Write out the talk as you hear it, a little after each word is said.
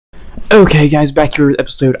Okay, guys, back here with the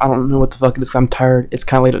episode. I don't know what the fuck it is. I'm tired. It's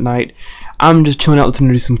kind of late at night. I'm just chilling out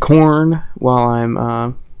listening to some corn while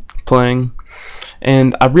I'm playing.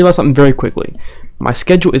 And I realized something very quickly. My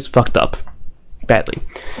schedule is fucked up. Badly.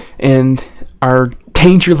 And our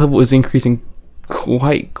danger level is increasing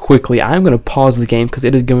quite quickly. I'm going to pause the game because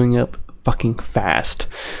it is going up fucking fast.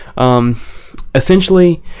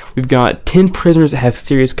 Essentially, we've got 10 prisoners that have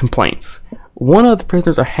serious complaints. One of the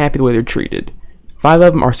prisoners are happy the way they're treated. 5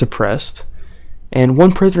 of them are suppressed, and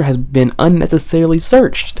 1 prisoner has been unnecessarily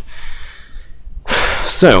searched.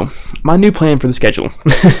 So, my new plan for the schedule.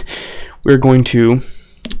 We're going to...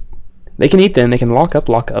 They can eat then, they can lock up,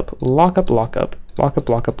 lock up, lock up, lock up, lock up,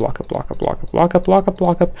 lock up, lock up, lock up, lock up, lock up, lock up,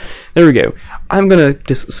 lock up. There we go. I'm going to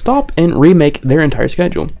just stop and remake their entire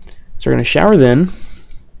schedule. So they're going to shower then.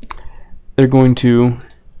 They're going to...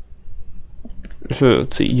 So,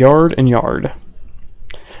 let's see, yard and yard.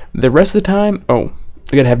 The rest of the time, oh,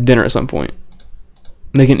 they gotta have dinner at some point.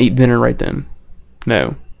 They can eat dinner right then. No.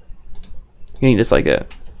 You can eat just like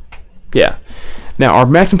that. Yeah. Now, our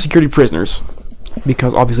maximum security prisoners,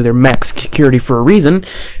 because obviously they're max security for a reason,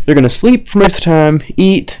 they're gonna sleep for most of the time,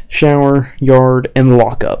 eat, shower, yard, and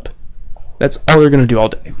lock up. That's all they're gonna do all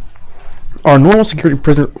day. Our normal security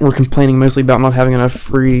prisoners were complaining mostly about not having enough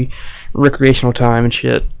free recreational time and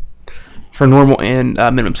shit. For normal and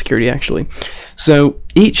minimum security, actually. So,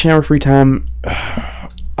 eat, shower, free time. I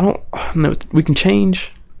don't know. We can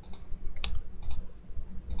change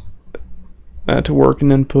to work and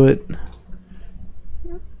then put.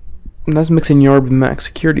 And that's mixing yard with max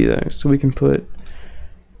security, though. So we can put.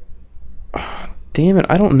 Damn it,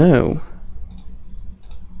 I don't know.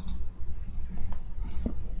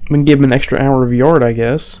 We can give them an extra hour of yard, I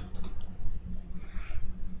guess.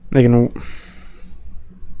 They can.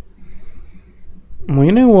 Well,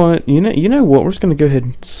 you know what? You know what? We're just gonna go ahead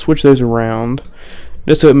and switch those around,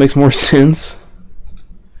 just so it makes more sense.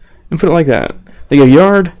 And put it like that. They go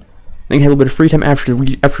yard. They can have a little bit of free time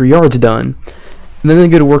after yard's done, and then they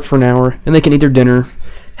go to work for an hour, and they can eat their dinner,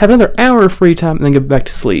 have another hour of free time, and then go back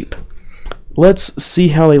to sleep. Let's see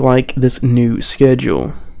how they like this new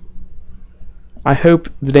schedule. I hope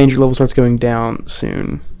the danger level starts going down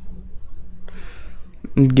soon.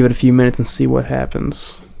 Give it a few minutes and see what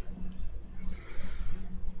happens.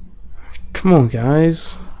 Come on,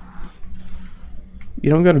 guys. You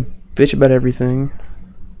don't gotta bitch about everything.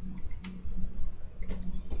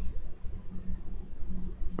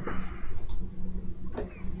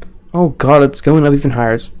 Oh god, it's going up even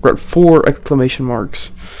higher. We're at 4 exclamation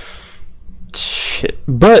marks. Shit.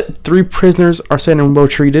 But 3 prisoners are saying well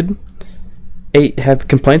treated. 8 have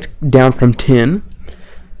complaints, down from 10.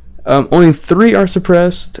 Only 3 are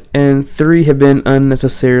suppressed, and 3 have been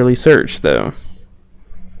unnecessarily searched, though.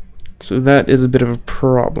 So that is a bit of a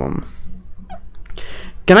problem.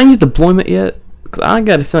 Can I use deployment yet? Because I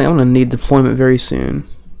got a feeling I'm going to need deployment very soon.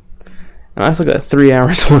 And I still got 3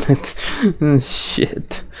 hours on it.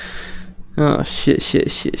 Shit. Oh, shit, shit,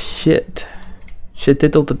 shit, shit. Shit,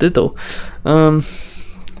 diddle, diddle.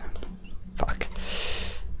 Fuck.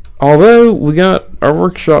 Although, we got our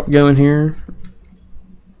workshop going here.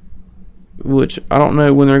 Which, I don't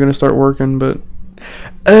know when they're going to start working, but...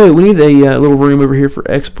 Oh, we need a little room over here for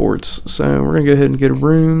exports. So we're going to go ahead and go to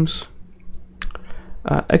rooms.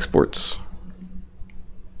 Exports.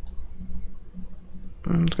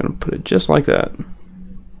 I'm just going to put it just like that.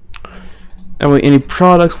 That way any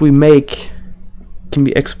products we make can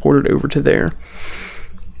be exported over to there.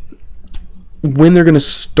 When they're going to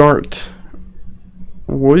start...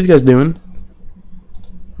 What are these guys doing?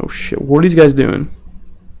 Oh shit, what are these guys doing?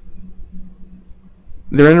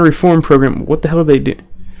 They're in a reform program. What the hell are they doing?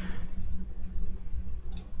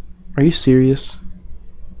 Are you serious?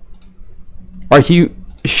 Are you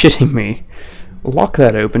shitting me? Lock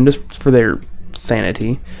that open just for their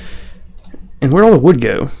sanity. And where'd all the wood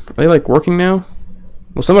go? Are they like working now?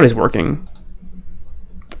 Well, somebody's working.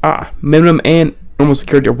 Ah, minimum and normal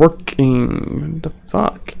security are working. What the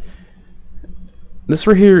fuck? This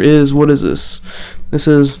right here is, what is this? This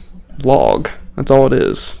is log. That's all it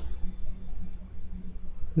is.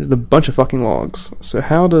 There's a bunch of fucking logs. So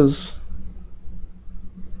how does...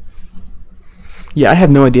 Yeah, I have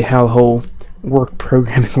no idea how the whole work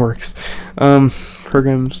programming works.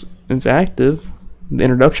 Programs is active. The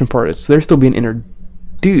introduction part is they're still being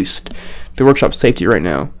introduced to workshop safety right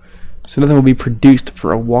now. So nothing will be produced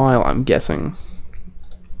for a while, I'm guessing.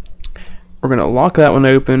 We're going to lock that one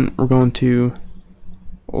open. We're going to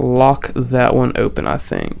lock that one open, I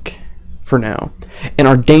think, for now. And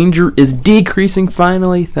our danger is decreasing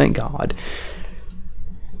finally, thank God.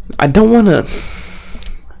 I don't want to...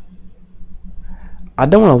 I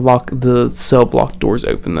don't want to lock the cell block doors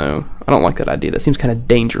open though. I don't like that idea. That seems kind of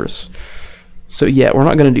dangerous. So yeah, we're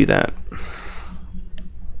not going to do that.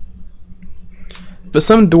 But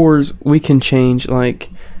some doors we can change, like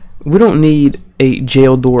we don't need a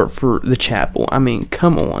jail door for the chapel. I mean,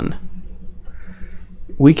 come on.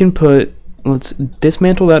 We can put, let's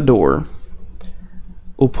dismantle that door.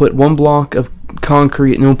 We'll put one block of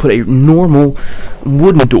concrete and then we'll put a normal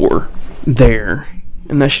wooden door there.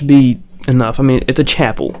 And that should be enough. I mean, it's a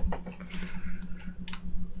chapel.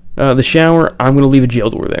 The shower, I'm going to leave a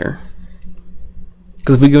jail door there.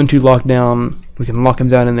 Because if we go into lockdown, we can lock him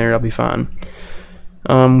down in there, that'll be fine.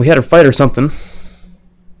 We had a fight or something.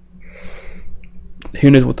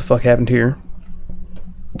 Who knows what the fuck happened here.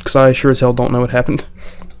 Because I sure as hell don't know what happened.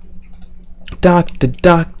 Doctor,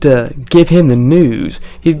 doctor, give him the news.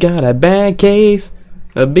 He's got a bad case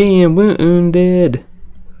of being wounded.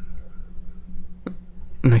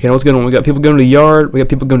 Okay, what's going on? We got people going to the yard. We got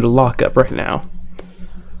people going to lockup right now.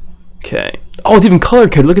 Okay. Oh, it's even color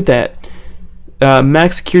coded. Look at that.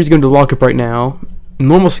 Max security is going to lockup right now.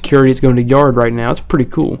 Normal security is going to yard right now. It's pretty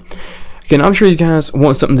cool. Okay, now I'm sure these guys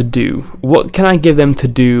want something to do. What can I give them to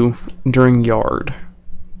do during yard?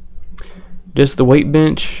 Just the weight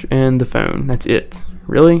bench and the phone. That's it.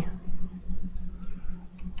 Really?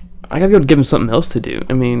 I gotta go give them something else to do.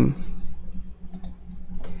 I mean,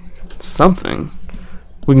 something.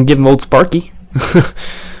 We can give him old Sparky. Give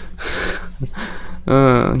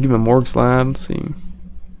him a morgue slab. Let's see.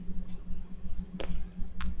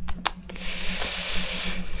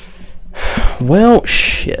 Well,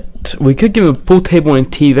 shit. We could give him a pool table and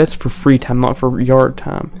TV. That's for free time, not for yard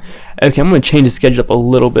time. Okay, I'm going to change the schedule up a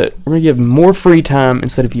little bit. We're going to give him more free time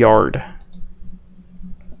instead of yard.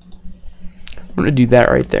 I'm going to do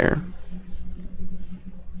that right there.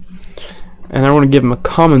 And I want to give him a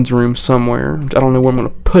commons room somewhere. I don't know where I'm going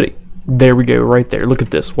to put it. There we go, right there. Look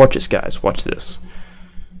at this. Watch this, guys. Watch this.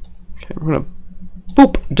 Okay, we're going to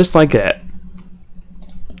boop, just like that.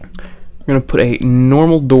 We're going to put a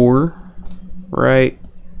normal door right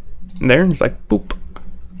there. It's like boop.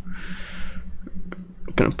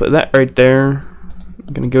 I'm going to put that right there.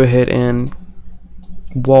 I'm going to go ahead and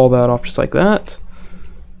wall that off just like that.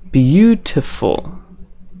 Beautiful.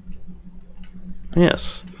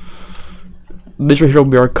 Yes. This right here will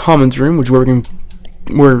be our commons room, which is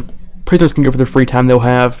where prisoners can go for their free time. They'll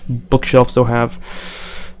have bookshelves, they'll have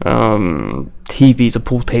TVs, a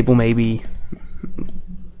pool table maybe.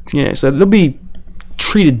 Yeah, so they'll be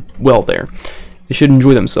treated well there. They should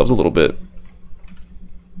enjoy themselves a little bit.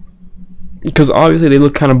 Because obviously they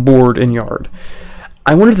look kind of bored in yard.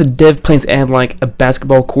 I wonder if the dev plans to add like a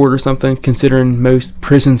basketball court or something, considering most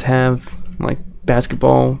prisons have like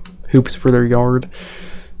basketball hoops for their yard.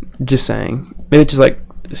 Just saying. Maybe it's just like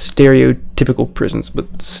stereotypical prisons,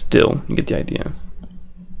 but still, you get the idea.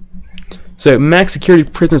 So max security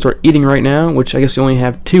prisoners are eating right now, which I guess you only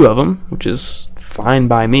have 2 of them, which is fine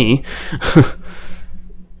by me.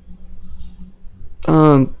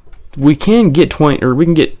 We can get 20, or we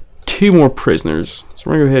can get 2 more prisoners.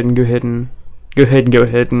 So we're gonna go ahead and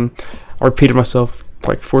I repeated myself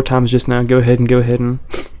like 4 times just now. Go ahead and get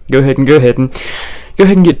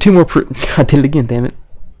 2 more. I did it again, damn it.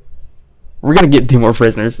 We're gonna get 2 more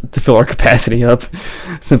prisoners to fill our capacity up.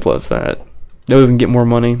 Simple as that. They'll even get more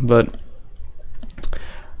money, but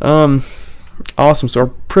awesome. So our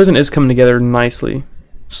prison is coming together nicely,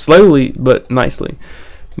 slowly but nicely.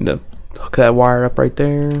 Need to hook that wire up right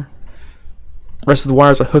there. Rest of the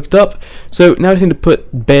wires are hooked up. So now I just need to put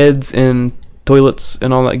beds and toilets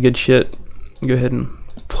and all that good shit. Go ahead and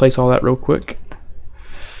place all that real quick.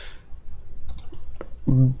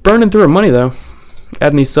 Burning through our money though.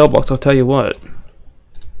 Adding these cell blocks, I'll tell you what.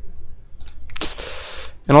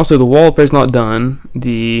 And also the wall repair's not done.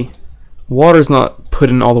 The water's not put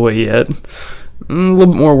in all the way yet. A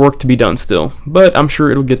little bit more work to be done still, but I'm sure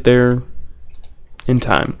it'll get there in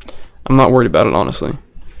time. I'm not worried about it, honestly.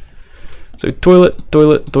 So toilet,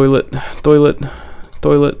 toilet, toilet, toilet,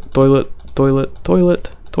 toilet, toilet, toilet,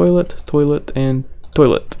 toilet, toilet, toilet, and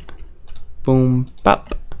toilet. Boom,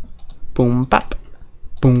 bop. Boom, bop.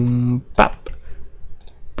 Boom, bop.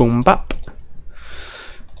 Boom, bop.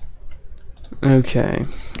 Okay.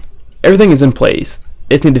 Everything is in place.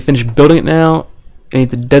 I just need to finish building it now. I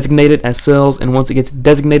need to designate it as cells, and once it gets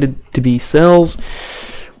designated to be cells,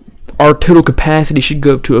 our total capacity should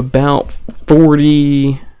go up to about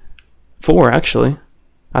 44, actually,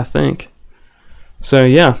 I think. So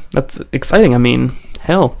yeah, that's exciting. I mean,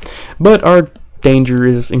 hell. But our danger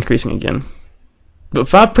is increasing again. But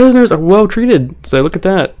 5 prisoners are well treated, so look at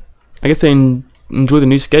that. I guess they enjoy the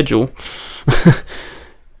new schedule.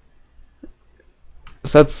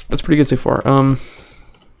 So that's pretty good so far.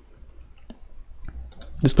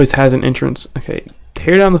 This place has an entrance. Okay,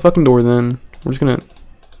 tear down the fucking door then. We're just gonna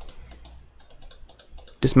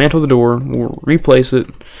dismantle the door, we'll replace it,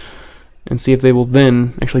 and see if they will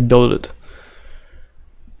then actually build it.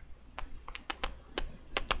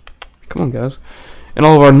 Come on, guys. And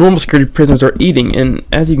all of our normal security prisoners are eating, and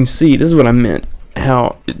as you can see, this is what I meant.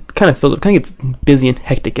 How it kind of fills up, kind of gets busy and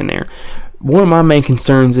hectic in there. One of my main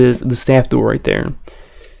concerns is the staff door right there.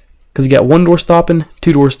 Because you got 1 door stopping,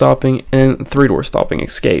 2 doors stopping, and 3 doors stopping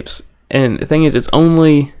escapes. And the thing is, it's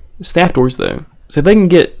only staff doors though. So if they can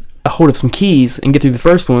get a hold of some keys and get through the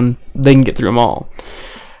first one, they can get through them all.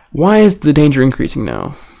 Why is the danger increasing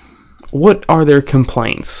now? What are their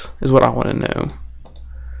complaints is what I want to know.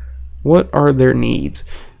 What are their needs?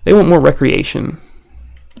 They want more recreation.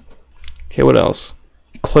 Okay, what else?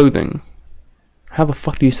 Clothing. How the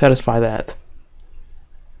fuck do you satisfy that?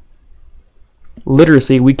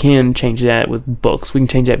 Literacy, we can change that with books. We can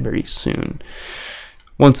change that very soon.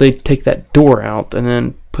 Once they take that door out and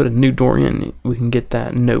then put a new door in, we can get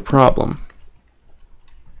that no problem.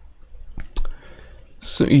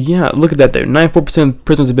 So yeah, look at that there. 94% of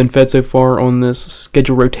prisoners have been fed so far on this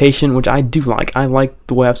schedule rotation, which I do like. I like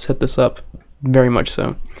the way I've set this up, very much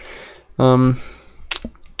so. So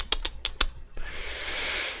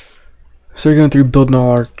we're going through building all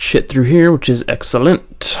our shit through here, which is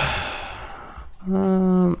excellent.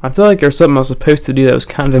 I feel like there's something I was supposed to do that was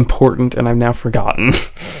kind of important, and I've now forgotten.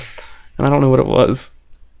 And I don't know what it was.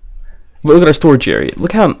 But look at our storage area.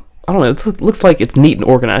 Look how, I don't know, it looks like it's neat and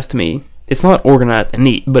organized to me. It's not organized and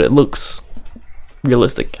neat, but it looks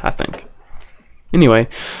realistic, I think. Anyway,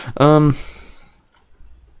 come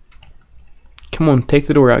on, take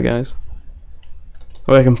the door out, guys.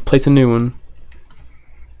 Oh, I can place a new one.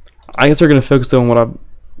 I guess they're going to focus on what I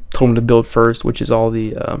told them to build first, which is all of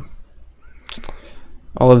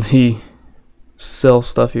the cell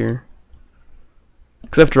stuff here.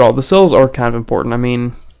 Because after all, the cells are kind of important. I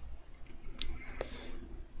mean,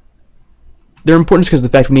 they're important because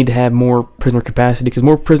of the fact we need to have more prisoner capacity, because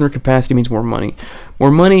more prisoner capacity means more money.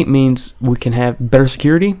 More money means we can have better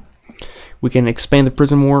security, we can expand the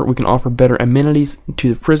prison more, we can offer better amenities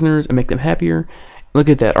to the prisoners and make them happier. Look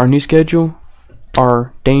at that, our new schedule,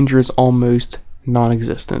 our danger is almost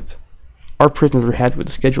non-existent. Our prisoners are happy with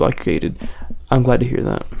the schedule I created. I'm glad to hear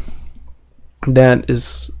that.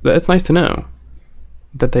 That's nice to know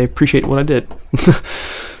that they appreciate what I did.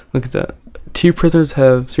 Look at that. 2 prisoners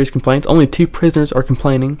have serious complaints. Only 2 prisoners are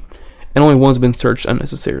complaining, and only 1's been searched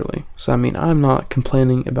unnecessarily. So I mean, I'm not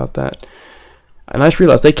complaining about that. And I just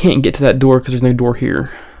realized they can't get to that door because there's no door here,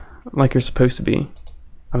 like you're supposed to be.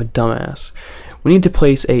 I'm a dumbass. We need to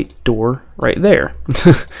place a door right there.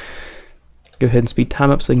 Go ahead and speed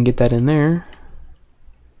time up so I can get that in there.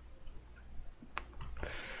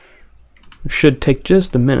 It should take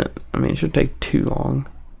just a minute. I mean, it shouldn't take too long.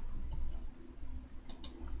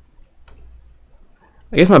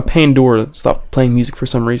 I guess my pane door stopped playing music for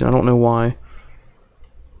some reason. I don't know why.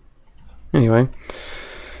 Anyway,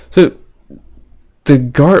 so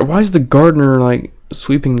why is the gardener like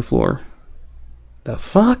sweeping the floor? The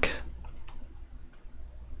fuck?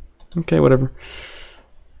 Okay, whatever.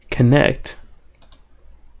 Connect.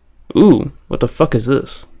 Ooh, what the fuck is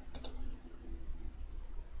this?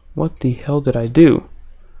 What the hell did I do?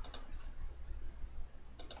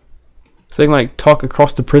 So they can like talk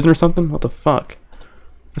across the prison or something? What the fuck?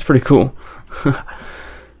 That's pretty cool.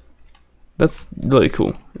 That's really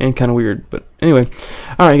cool and kind of weird, but anyway.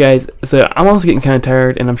 Alright guys, so I'm also getting kind of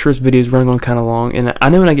tired, and I'm sure this video is running on kind of long, and I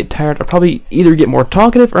know when I get tired I'll probably either get more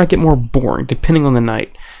talkative or I get more boring, depending on the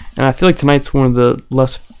night. And I feel like tonight's one of the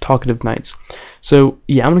less talkative nights. So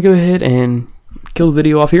yeah, I'm going to go ahead and kill the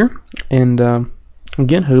video off here, and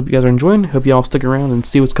again, hope you guys are enjoying. Hope you all stick around and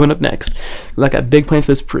see what's coming up next. I got big plans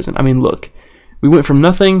for this prison. I mean, look, we went from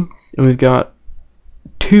nothing, and we've got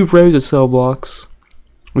 2 rows of cell blocks.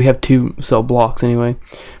 We have 2 cell blocks anyway.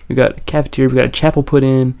 We got a cafeteria, we got a chapel put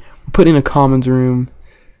in, we're putting in a commons room.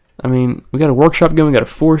 I mean, we got a workshop going, we got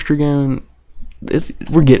a forestry going.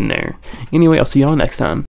 We're getting there. Anyway, I'll see y'all next time.